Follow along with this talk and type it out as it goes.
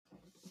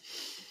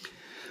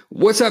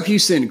What's up,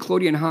 Houston?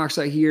 Claudian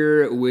Hoxa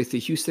here with the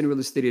Houston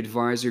Real Estate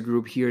Advisor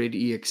Group here at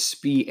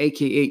EXP,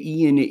 aka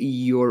Ian,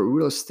 your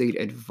real estate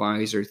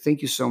advisor.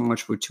 Thank you so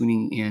much for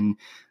tuning in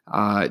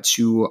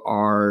to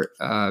our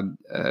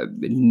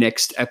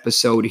next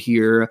episode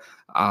here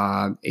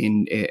at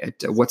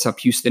What's Up,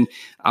 Houston.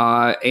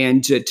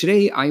 And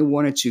today I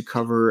wanted to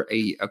cover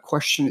a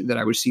question that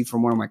I received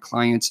from one of my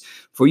clients.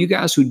 For you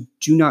guys who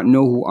do not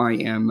know who I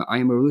am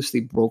a real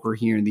estate broker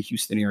here in the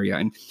Houston area.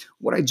 And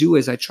what I do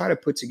is I try to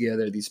put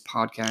together these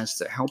podcasts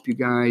to help you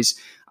guys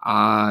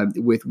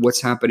with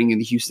what's happening in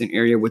the Houston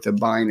area with the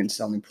buying and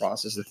selling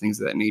process and things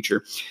of that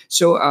nature.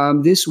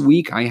 So this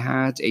week I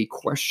had a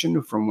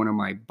question from one of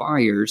my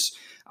buyers,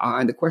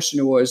 and the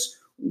question was,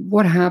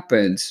 what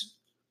happens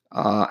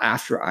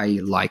after I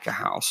like a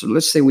house? So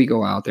let's say we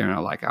go out there and I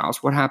like a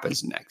house. What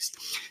happens next?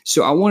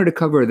 So I wanted to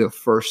cover the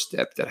first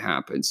step that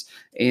happens.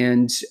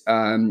 And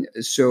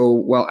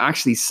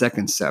actually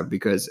second step,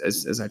 because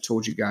as I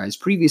told you guys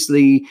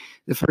previously,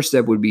 the first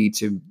step would be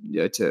to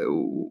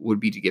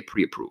get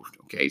pre-approved.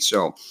 Okay.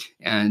 So,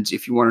 and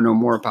if you want to know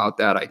more about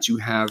that, I do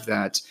have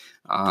that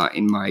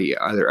in my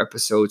other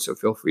episodes, so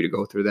feel free to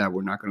go through that.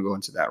 We're not going to go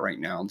into that right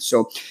now.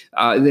 So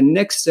the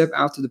next step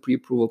after the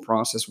pre-approval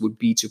process would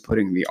be to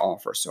putting the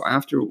offer. So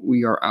after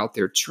we are out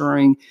there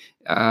touring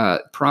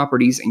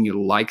properties and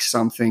you like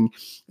something,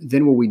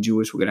 then what we do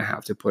is we're going to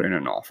have to put in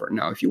an offer.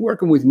 Now, if you're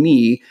working with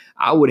me,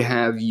 I would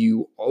have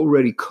you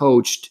already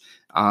coached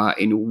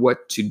in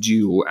what to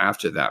do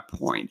after that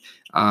point.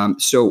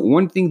 So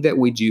one thing that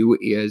we do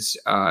is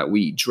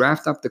we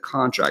draft up the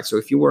contract. So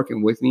if you're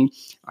working with me,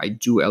 I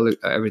do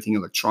everything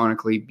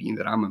electronically, being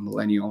that I'm a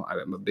millennial.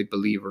 I'm a big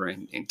believer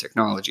in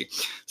technology.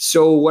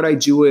 So what I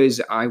do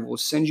is I will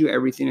send you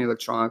everything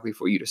electronically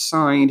for you to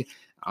sign.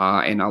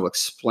 And I'll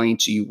explain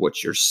to you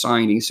what you're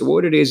signing. So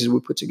what it is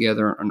we put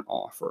together an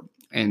offer.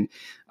 And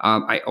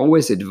I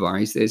always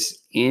advise this: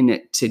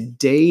 in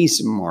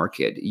today's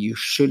market, you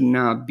should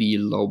not be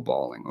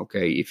lowballing.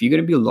 Okay, if you're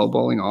going to be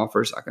lowballing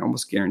offers, I can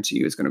almost guarantee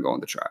you it's going to go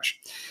in the trash,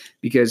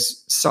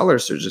 because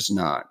sellers are just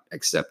not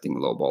accepting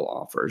lowball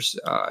offers.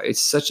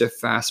 It's such a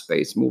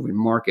fast-paced, moving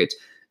market.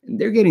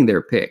 They're getting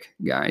their pick,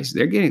 guys.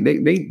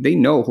 They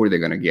know who they're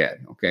going to get.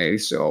 Okay,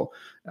 so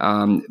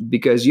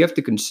because you have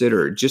to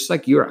consider, just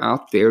like you're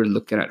out there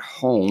looking at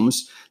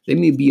homes, there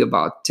may be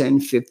about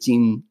 10,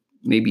 15,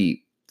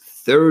 maybe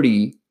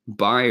 30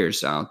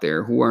 buyers out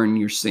there who are in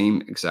your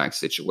same exact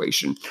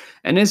situation.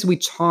 And as we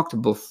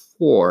talked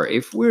before,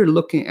 if we're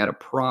looking at a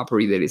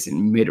property that is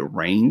in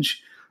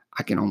mid-range,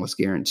 I can almost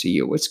guarantee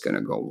you it's going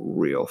to go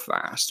real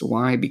fast.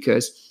 Why?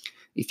 Because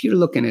if you're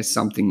looking at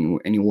something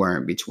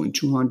anywhere between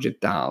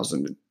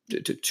 200,000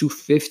 to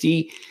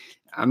 250,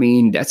 I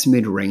mean, that's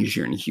mid-range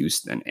here in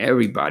Houston.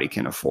 Everybody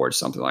can afford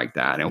something like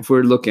that. And if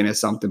we're looking at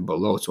something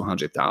below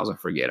 200,000,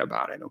 forget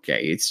about it.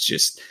 Okay.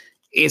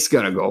 It's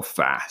going to go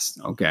fast.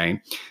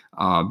 Okay.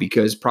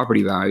 Because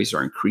property values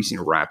are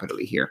increasing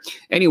rapidly here.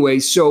 Anyway,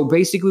 so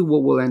basically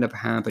what will end up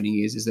happening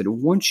is that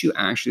once you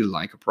actually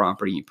like a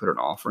property, you put an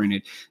offer in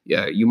it,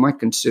 you might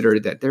consider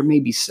that there may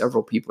be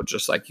several people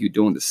just like you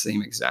doing the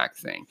same exact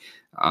thing.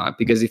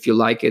 Because if you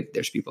like it,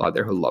 there's people out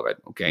there who love it.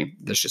 Okay,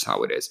 that's just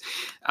how it is.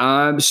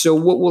 So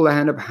what will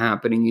end up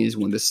happening is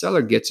when the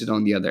seller gets it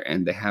on the other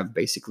end, they have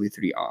basically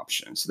three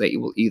options. They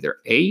will either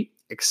A,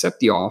 accept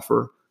the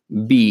offer,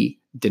 B,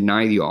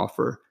 deny the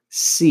offer,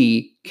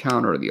 C,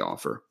 counter the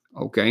offer.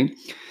 Okay,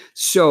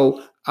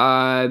 so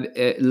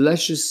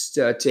let's just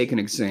take an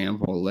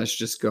example. Let's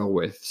just go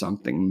with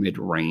something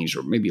mid-range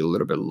or maybe a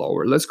little bit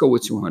lower. Let's go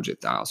with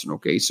 200,000.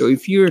 Okay, so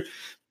if you're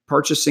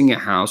purchasing a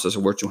house that's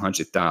worth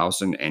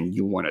 200,000 and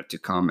you want it to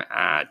come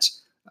at,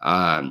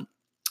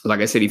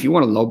 like I said, if you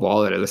want to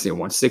lowball it at, let's say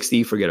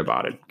 160, forget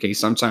about it. Okay.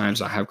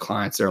 Sometimes I have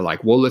clients that are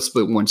like, well, let's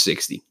split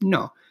 160.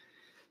 No,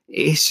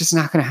 it's just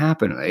not going to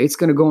happen. It's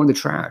going to go in the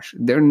trash.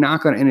 They're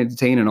not going to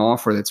entertain an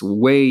offer that's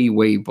way,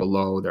 way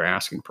below their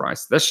asking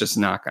price. That's just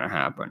not going to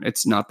happen.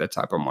 It's not that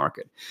type of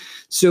market.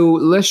 So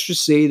let's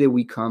just say that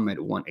we come at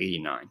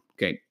 189.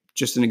 Okay.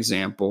 Just an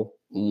example,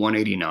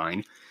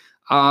 189.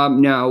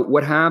 Now,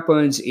 what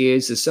happens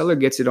is the seller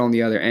gets it on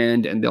the other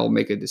end and they'll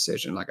make a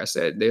decision. Like I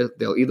said,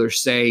 they'll either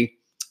say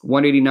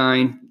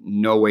 189,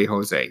 no way,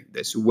 Jose,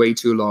 that's way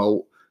too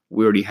low.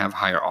 We already have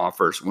higher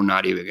offers. We're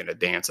not even going to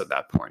dance at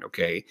that point.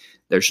 Okay.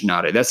 That's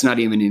not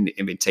even an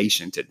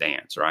invitation to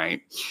dance.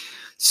 Right.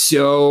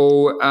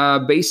 So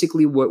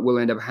basically what will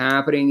end up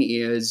happening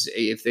is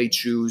if they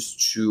choose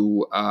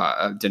to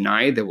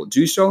deny it, they will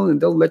do so, and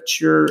they'll let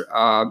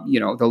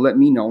they'll let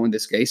me know. In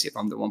this case, if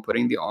I'm the one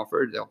putting the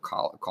offer, they'll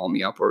call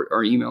me up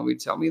or email me to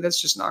tell me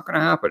that's just not going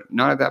to happen,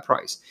 not at that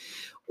price.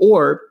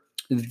 Or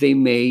they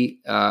may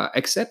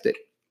accept it.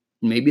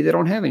 Maybe they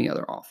don't have any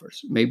other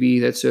offers. Maybe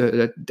that's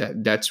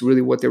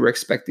really what they were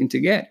expecting to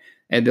get,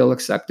 and they'll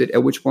accept it,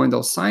 at which point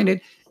they'll sign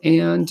it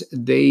and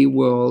they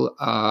will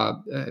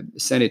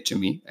send it to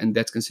me, and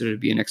that's considered to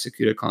be an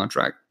executed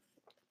contract.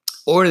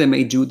 Or they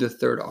may do the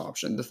third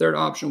option. The third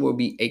option will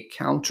be a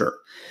counter.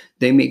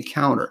 They may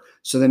counter.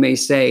 So they may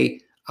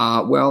say,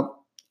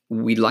 well,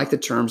 we like the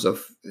terms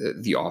of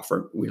the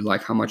offer. We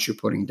like how much you're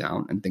putting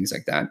down and things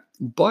like that.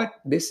 But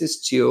this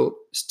is still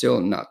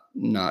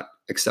not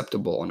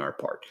acceptable on our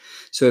part.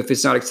 So if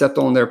it's not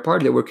acceptable on their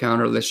part, they will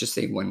counter, let's just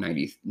say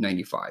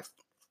 195.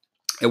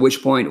 At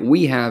which point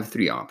we have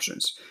three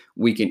options.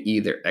 We can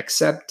either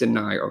accept,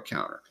 deny, or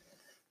counter.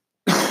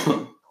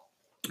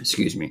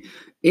 Excuse me.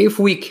 If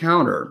we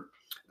counter,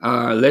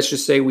 let's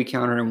just say we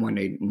counter in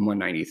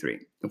 193.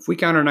 If we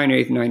counter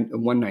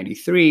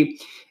 193,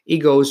 it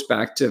goes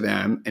back to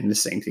them and the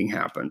same thing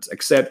happens,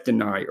 accept,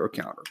 deny, or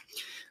counter.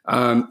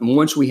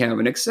 Once we have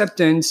an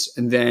acceptance,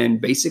 and then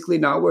basically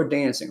now we're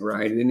dancing,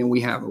 right? And then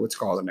we have what's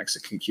called an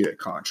executed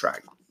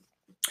contract.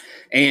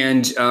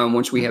 And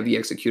once we have the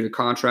executed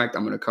contract,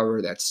 I'm going to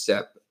cover that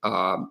step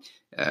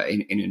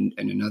in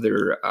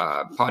another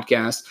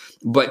podcast.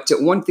 But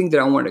one thing that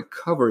I want to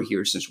cover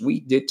here, since we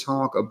did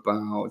talk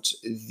about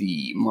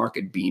the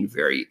market being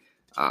very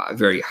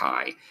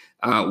high,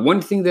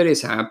 one thing that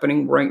is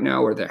happening right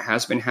now, or that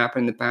has been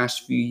happening the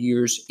past few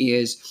years,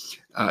 is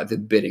the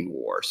bidding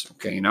wars.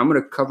 Okay, and I'm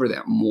going to cover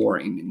that more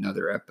in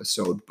another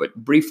episode. But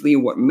briefly,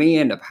 what may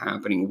end up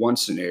happening, one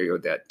scenario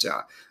that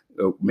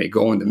may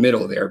go in the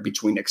middle there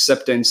between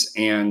acceptance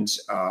and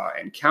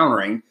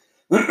countering.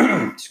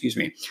 Excuse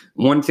me.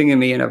 One thing that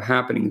may end up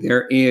happening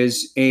there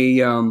is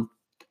a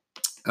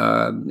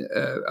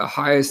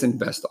highest and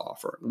best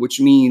offer,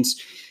 which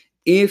means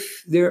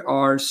if there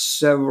are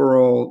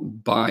several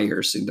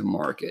buyers in the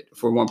market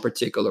for one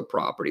particular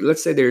property,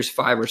 let's say there's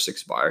 5 or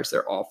 6 buyers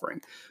they're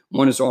offering.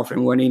 One is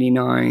offering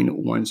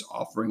 189, one's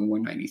offering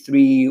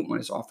 193,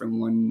 one is offering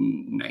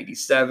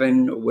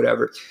 197 or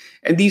whatever.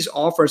 And these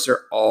offers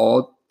are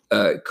all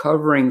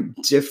covering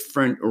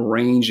different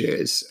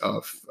ranges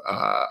of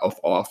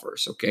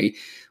offers. Okay,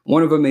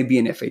 one of them may be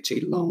an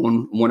FHA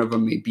loan, one of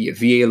them may be a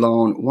VA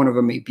loan, one of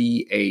them may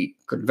be a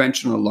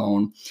conventional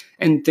loan,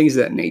 and things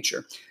of that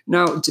nature.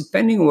 Now,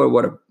 depending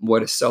on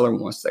what a seller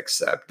wants to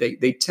accept,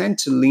 they tend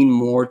to lean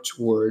more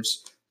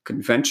towards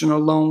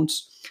conventional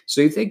loans. So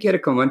if they get a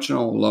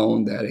conventional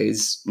loan that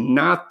is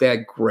not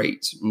that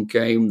great,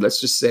 okay,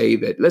 let's say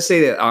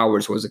that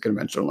ours was a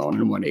conventional loan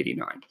in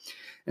 189.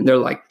 And they're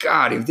like,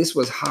 God, if this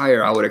was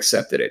higher, I would have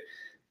accepted it.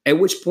 At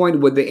which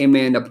point, what they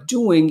may end up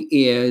doing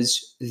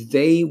is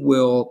they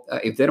will,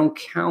 if they don't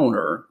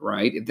counter,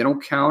 right? If they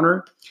don't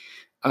counter,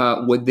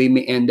 what they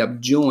may end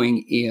up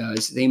doing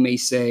is they may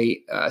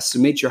say,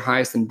 submit your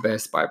highest and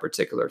best by a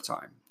particular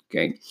time.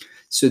 Okay.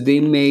 So they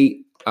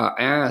may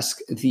ask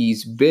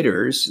these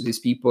bidders, these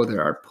people that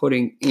are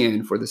putting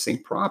in for the same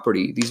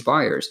property, these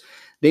buyers,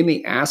 they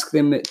may ask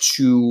them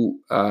to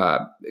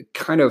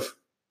kind of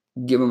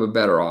give them a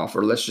better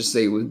offer. Let's just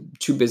say with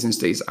 2 business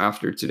days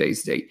after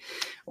today's date,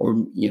 or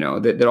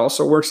that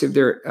also works if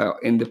they're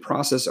in the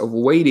process of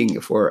waiting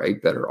for a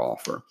better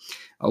offer.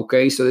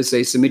 Okay, so they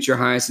say submit your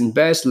highest and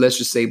best. Let's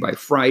just say by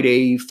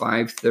Friday,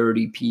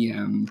 5:30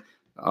 p.m.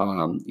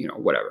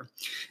 Whatever.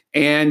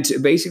 And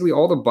basically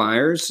all the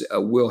buyers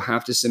will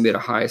have to submit a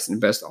highest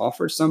and best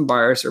offer. Some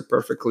buyers are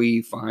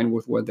perfectly fine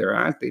with what they're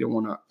at. They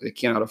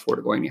cannot afford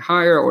to go any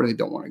higher, or they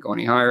don't want to go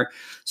any higher.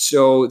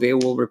 So they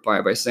will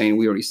reply by saying,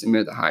 we already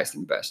submitted the highest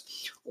and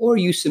best. Or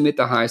you submit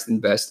the highest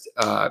and best,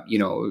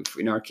 if,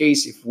 in our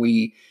case, if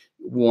we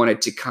wanted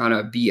to kind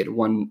of be at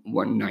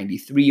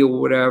 193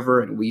 or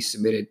whatever, and we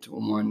submitted to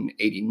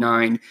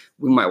 189,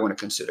 we might want to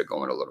consider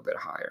going a little bit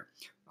higher.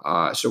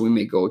 So we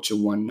may go to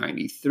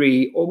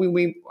 193, or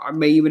I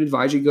may even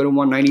advise you to go to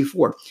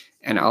 194.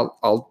 And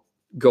I'll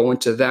go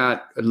into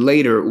that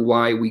later,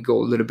 why we go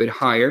a little bit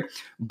higher.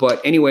 But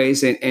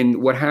anyways,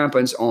 and what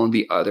happens on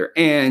the other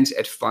end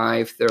at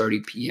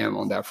 5:30 p.m.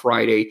 on that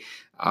Friday,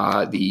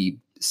 the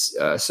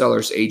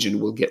seller's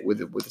agent will get with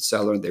the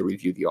seller, and they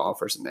review the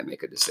offers and they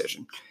make a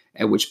decision.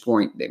 At which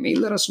point they may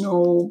let us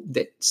know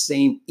that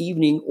same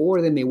evening,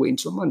 or they may wait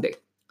until Monday.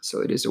 So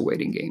it is a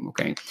waiting game,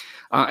 okay?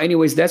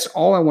 Anyways, that's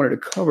all I wanted to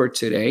cover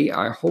today.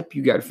 I hope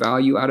you got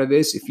value out of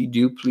this. If you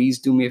do, please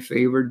do me a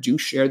favor. Do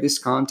share this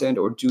content,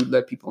 or do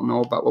let people know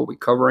about what we're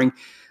covering.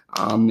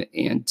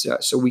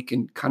 So we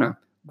can kind of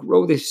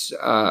grow this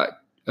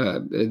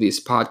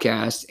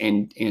podcast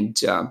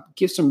and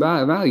give some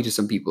value to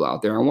some people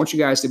out there. I want you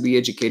guys to be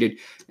educated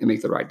and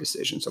make the right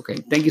decisions, okay?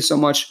 Thank you so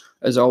much.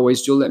 As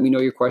always, do let me know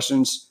your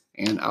questions,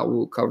 and I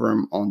will cover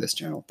them on this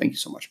channel. Thank you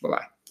so much.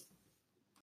 Bye-bye.